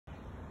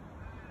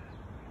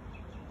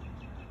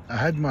I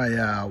had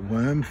my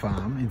worm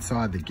farm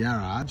inside the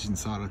garage,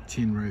 inside a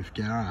tin roof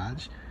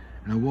garage,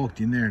 and I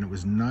walked in there and it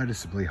was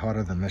noticeably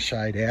hotter than the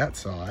shade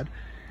outside.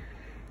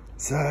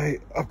 So I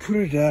put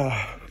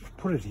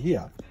it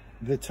here.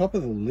 The top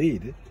of the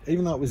lid,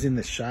 even though it was in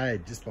the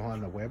shade just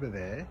behind the Weber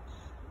there,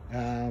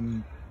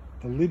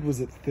 the lid was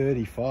at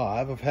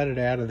 35. I've had it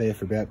out of there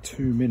for about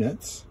 2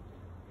 minutes.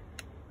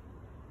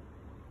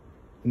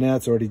 Now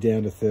it's already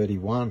down to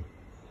 31.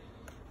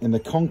 And the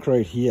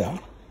concrete here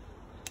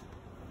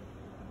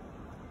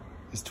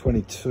is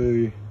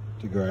 22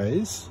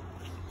 degrees.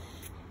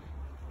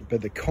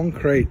 But the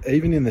concrete,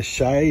 even in the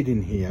shade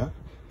in here,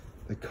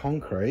 the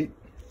concrete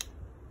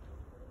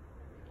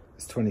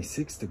is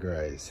 26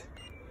 degrees.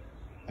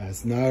 And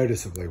it's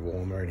noticeably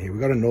warmer in here.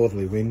 We've got a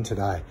northerly wind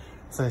today.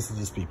 It seems to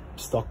just be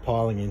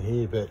stockpiling in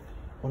here, but I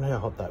wonder how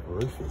hot that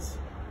roof is.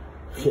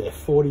 Yeah,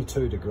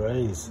 42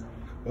 degrees.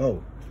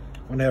 Whoa,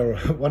 wonder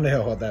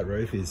how hot that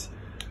roof is.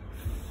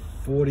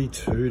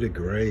 42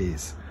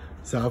 degrees.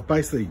 So I've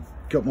basically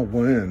got my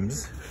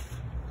worms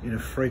in a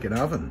freaking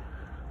oven.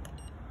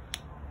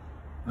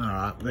 All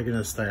right, they're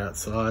gonna stay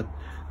outside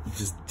and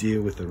just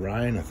deal with the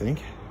rain, I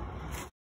think.